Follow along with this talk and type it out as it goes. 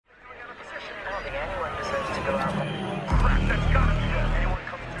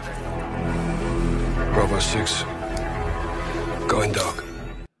6. Going dark.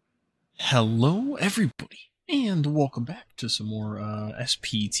 Hello, everybody, and welcome back to some more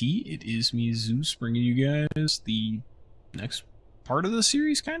SPT. It is me, Zeus, bringing you guys the next part of the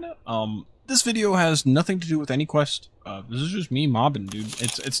series, kinda. This video has nothing to do with any quest. This is just me mobbing, dude.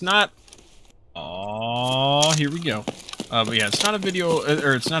 It's not. Oh, here we go. But yeah, it's not a video,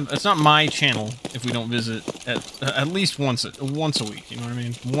 or it's not my channel if we don't visit at least once a week. You know what I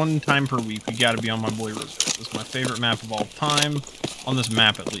mean? One time per week, we gotta be on my boy Reserve. This is my favorite map of all time. On this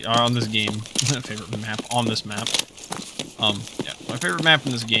map, at least, on this game. Favorite map on this map. Yeah, my favorite map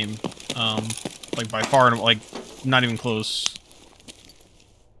in this game. Like by far, like not even close.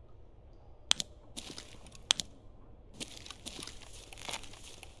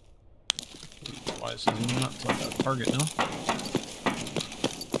 Why is it not like a target now?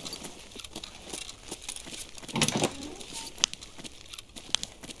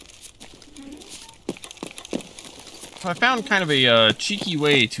 So I found kind of a cheeky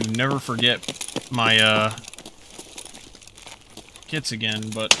way to never forget my kits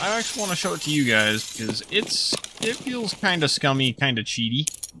again, but I actually want to show it to you guys because it feels kind of scummy, kind of cheaty,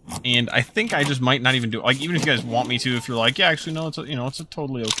 and I think I just might not even do it. Like, even if you guys want me to, if you're like, yeah, actually no, it's a, it's a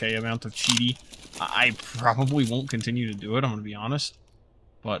totally okay amount of cheaty, I probably won't continue to do it. I'm gonna be honest,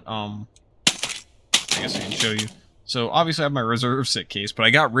 but I guess I can show you. So obviously I have my reserve sit case, but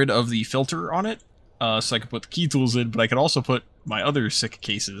I got rid of the filter on it. So I could put the key tools in, but I could also put my other sick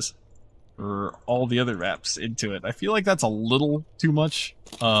cases for all the other maps into it. I feel like that's a little too much.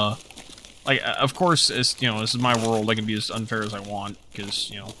 Like, of course, it's, this is my world. I can be as unfair as I want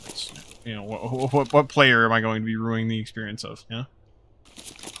because, it's, what player am I going to be ruining the experience of? Yeah.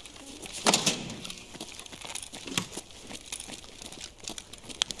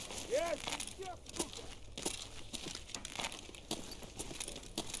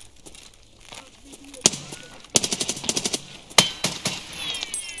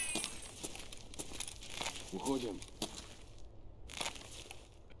 Уходим.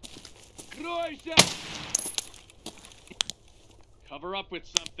 Кройся! Cover up with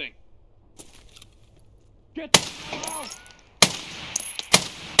something. Get out!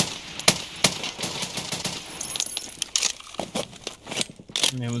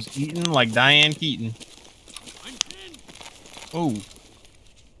 Man was eating like Diane Keaton. Oh,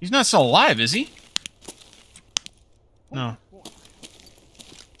 he's not still alive, is he? No.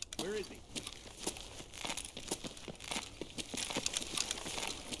 Where is he?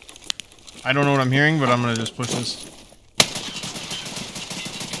 I don't know what I'm hearing, but I'm gonna just push this.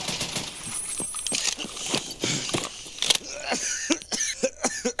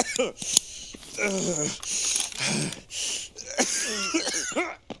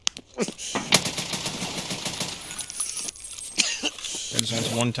 Guy just wants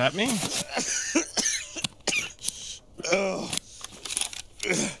to one tap me.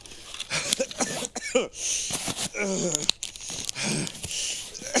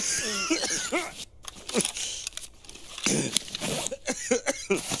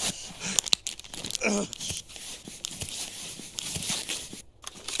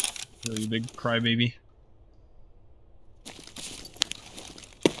 You big crybaby.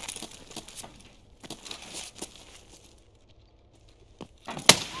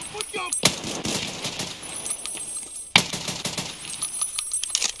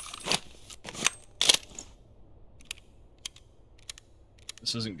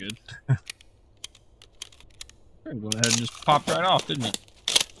 This isn't good. Going ahead and just popped right off, didn't it?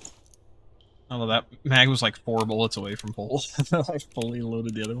 Although that mag was like 4 bullets away from full. I fully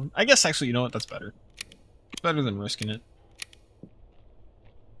loaded the other one. I guess actually, you know what? That's better. Better than risking it.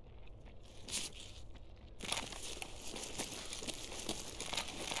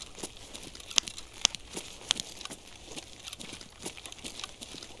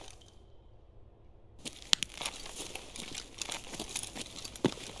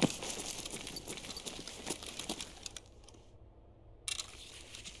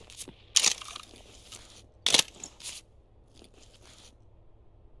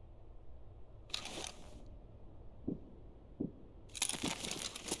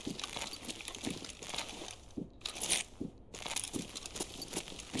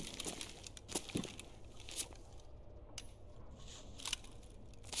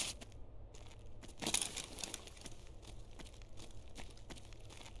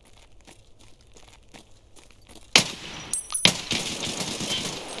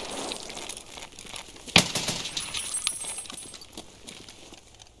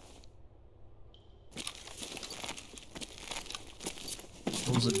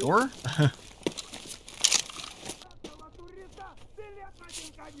 Close the door?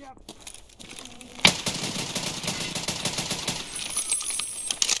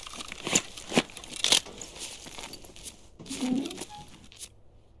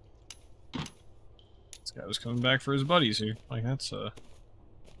 This guy was coming back for his buddies here. Like, that's a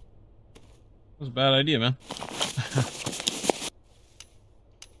bad idea, man.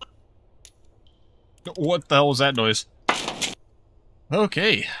 What the hell was that noise?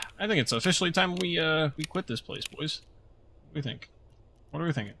 Okay, I think it's officially time we quit this place, boys. What do you think? What are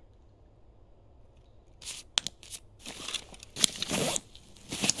we thinking?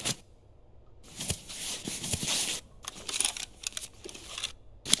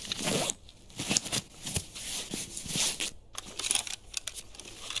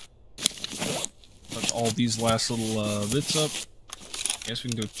 Put all these last little bits up. I guess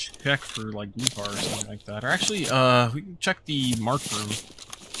we can go check for like blue car or something like that. Or actually, we can check the mark room.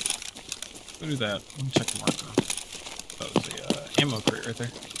 Go do that. Let me check the mark room. That was a ammo crate right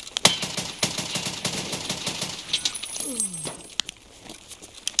there.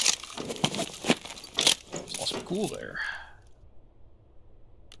 There's also cool there.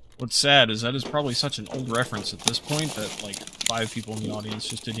 What's sad is that is probably such an old reference at this point that like 5 people in the audience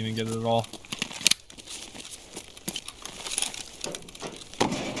just didn't even get it at all.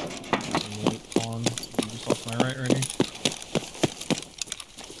 Just off my right here.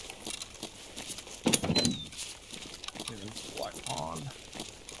 Black pawn.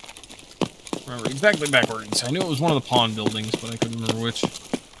 Remember exactly backwards. I knew it was one of the pawn buildings, but I couldn't remember which.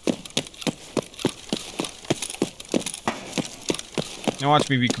 Now watch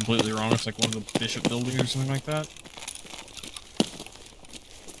me be completely wrong. It's like one of the bishop buildings or something like that.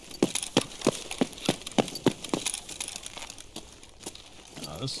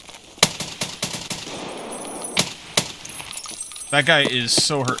 That guy is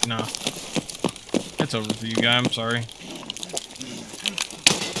so hurt. No. It's over for you guy, I'm sorry.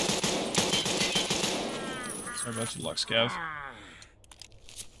 Sorry about your luck, Scav.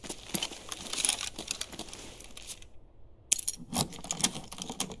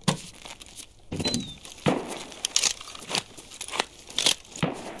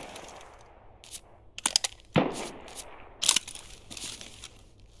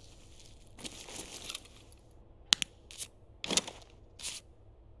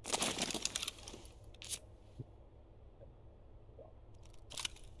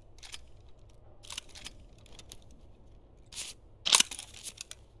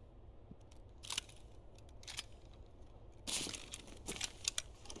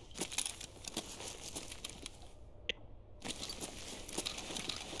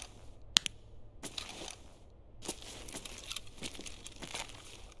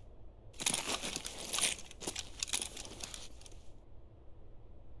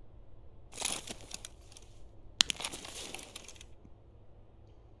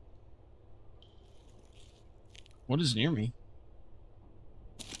 What is near me?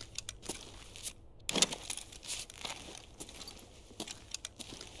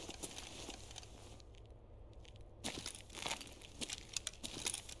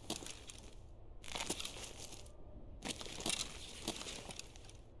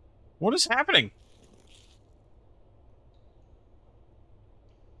 What is happening?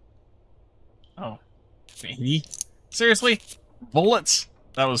 Oh, maybe. Seriously? Bullets?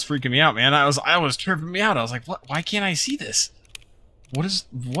 That was freaking me out, man. I was tripping me out. I was like, what? Why can't I see this? What is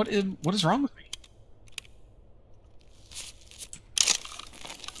wrong with me?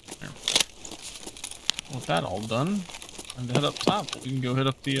 There. Well, with that all done, I'm gonna head up top. We can go hit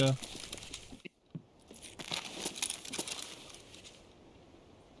up the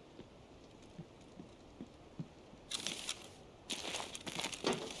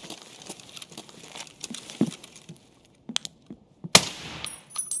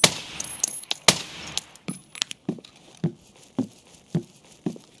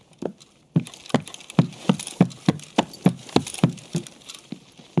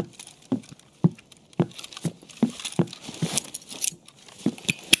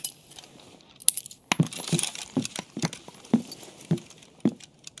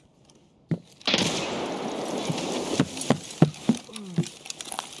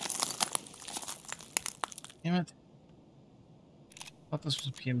Damn it. Thought this was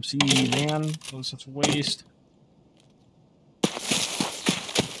a PMC, man. That was such a waste.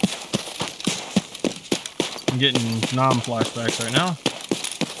 I'm getting non-flashbacks right now.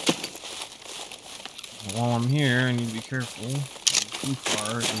 While I'm here, I need to be careful. Blue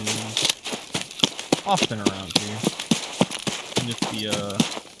car is often around here. And if the,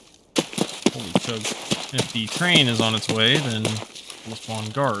 holy chug. If the train is on its way, then we'll spawn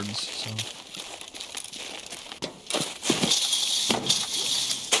guards, so...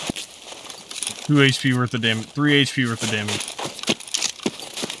 2 HP worth of damage. 3 HP worth of damage.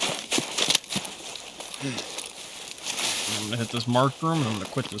 I'm gonna hit this mark room and I'm gonna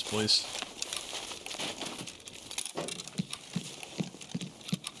quit this place.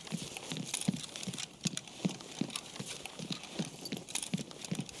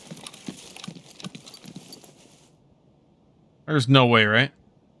 There's no way, right?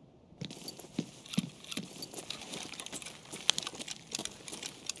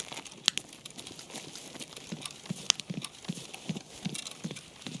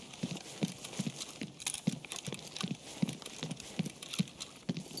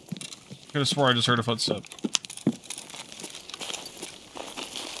 I could have swore I just heard a footstep.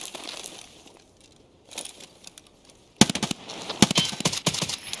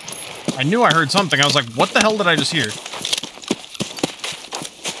 I knew I heard something. I was like, what the hell did I just hear?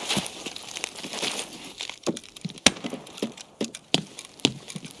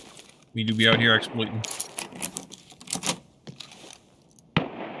 We do be out here exploiting.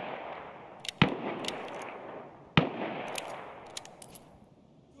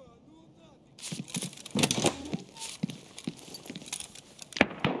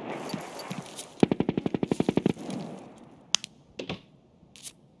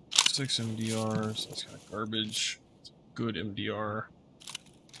 Six MDRs, that's kind of garbage. It's a good MDR.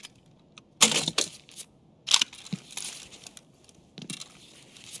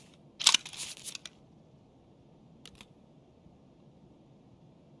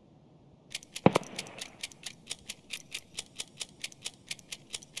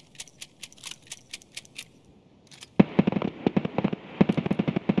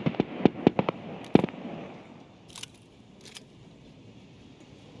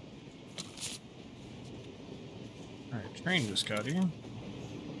 Train just got here.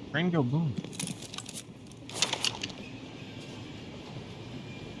 Train go boom.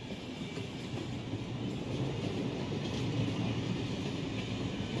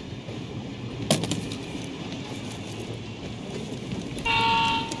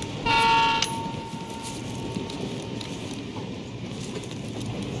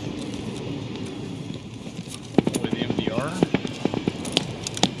 Play the MDR.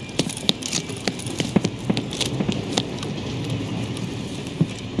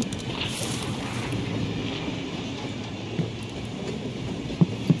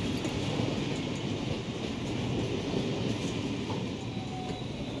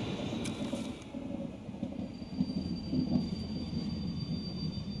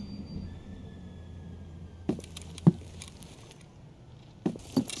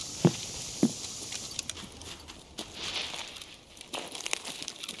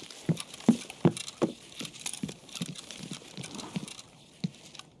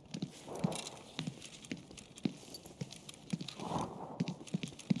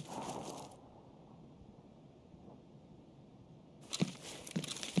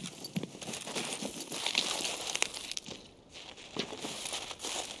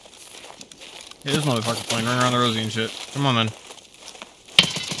 Yeah, this motherfucker playing running around the rosy and shit. Come on, then.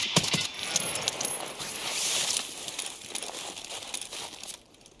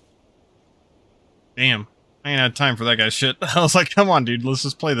 Damn. I ain't had time for that guy's shit. I was like, come on, dude. Let's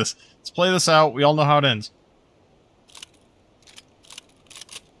just play this. Let's play this out. We all know how it ends.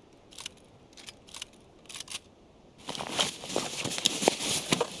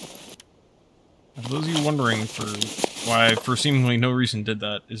 For those of you wondering for why I, for seemingly no reason, did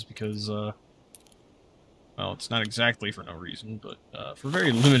that, is because, well, it's not exactly for no reason, but for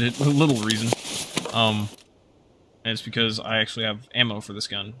very little reason. And it's because I actually have ammo for this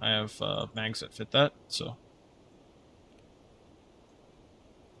gun. I have mags that fit that, so.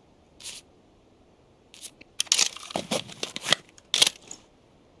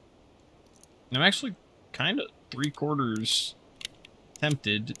 And I'm actually kind of 3/4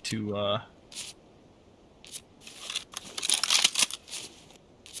 tempted to,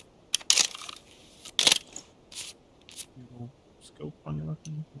 scope on your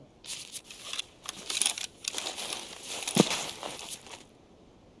weapon.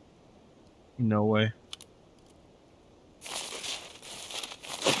 No way.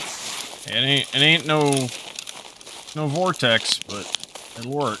 It ain't no vortex, but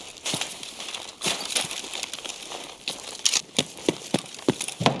it'll work.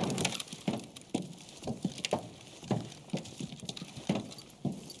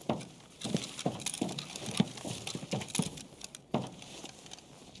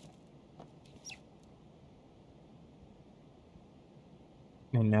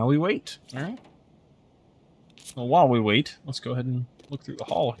 And now we wait. All right. Well, while we wait, let's go ahead and look through the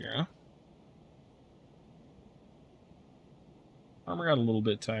hall here. Huh? Armor got a little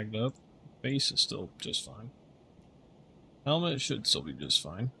bit tagged up. Base is still just fine. Helmet should still be just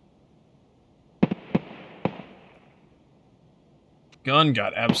fine. Gun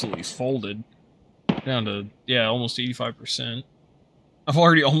got absolutely folded. Down to, yeah, almost 85%.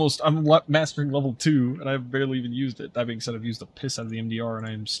 I'm mastering level 2, and I've barely even used it. That being said, I've used the piss out of the MDR, and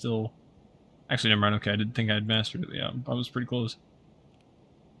I am still Actually, never mind. Okay, I didn't think I'd mastered it. Yeah, I was pretty close.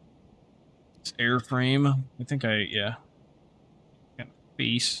 It's airframe. I think yeah. Got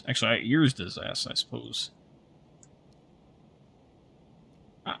face. Actually, ears does ass, I suppose.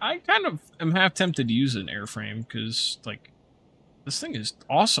 I kind of am half tempted to use an airframe because, like, this thing is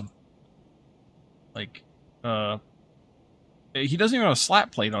awesome. Like, he doesn't even have a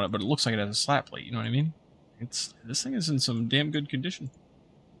slat plate on it, but it looks like it has a slat plate. You know what I mean? This thing is in some damn good condition.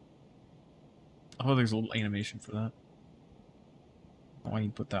 Oh, there's a little animation for that. Why you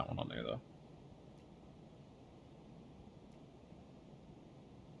put that one on there though?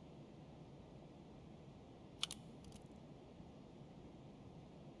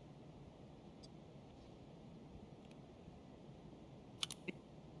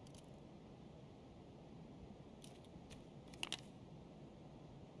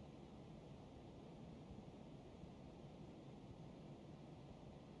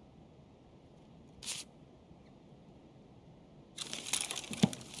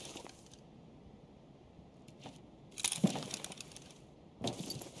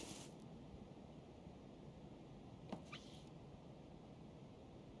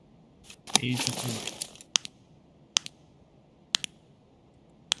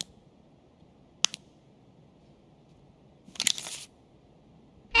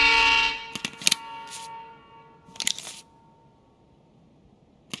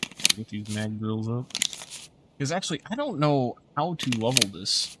 Get these mag drills up. Because actually, I don't know how to level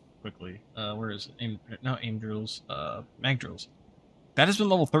this quickly. Where is it? Aim drills. Mag drills. That has been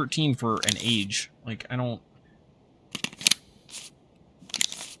level 13 for an age. Like, I don't...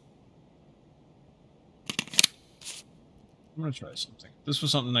 I'm gonna try something. This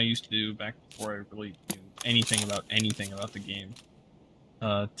was something I used to do back before I really knew anything about the game.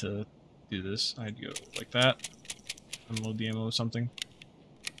 To do this, I'd go like that. Unload the ammo or something.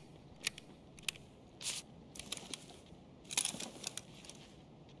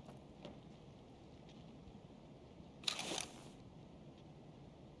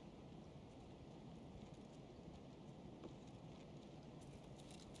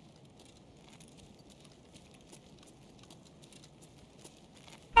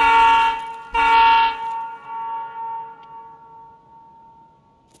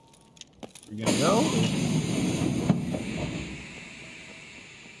 We're gonna go.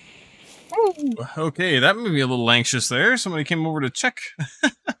 Ooh, okay, that made me a little anxious there. Somebody came over to check.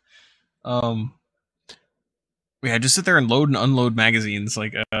 Yeah, just sit there and load and unload magazines,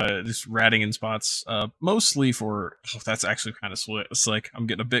 like, just ratting in spots. Mostly for... Oh, that's actually kind of sweet. It's like, I'm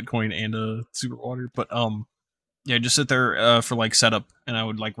getting a Bitcoin and a super water. But, yeah, just sit there, for, like, setup. And I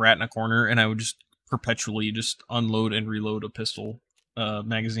would, like, rat in a corner. And I would just perpetually just unload and reload a pistol,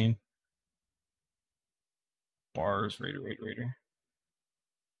 magazine. Bars, Raider.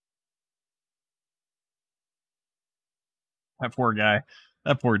 That poor guy.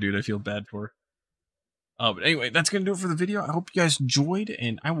 That poor dude, I feel bad for. But anyway, that's going to do it for the video. I hope you guys enjoyed,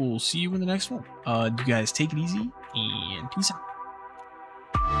 and I will see you in the next one. You guys take it easy, and peace out.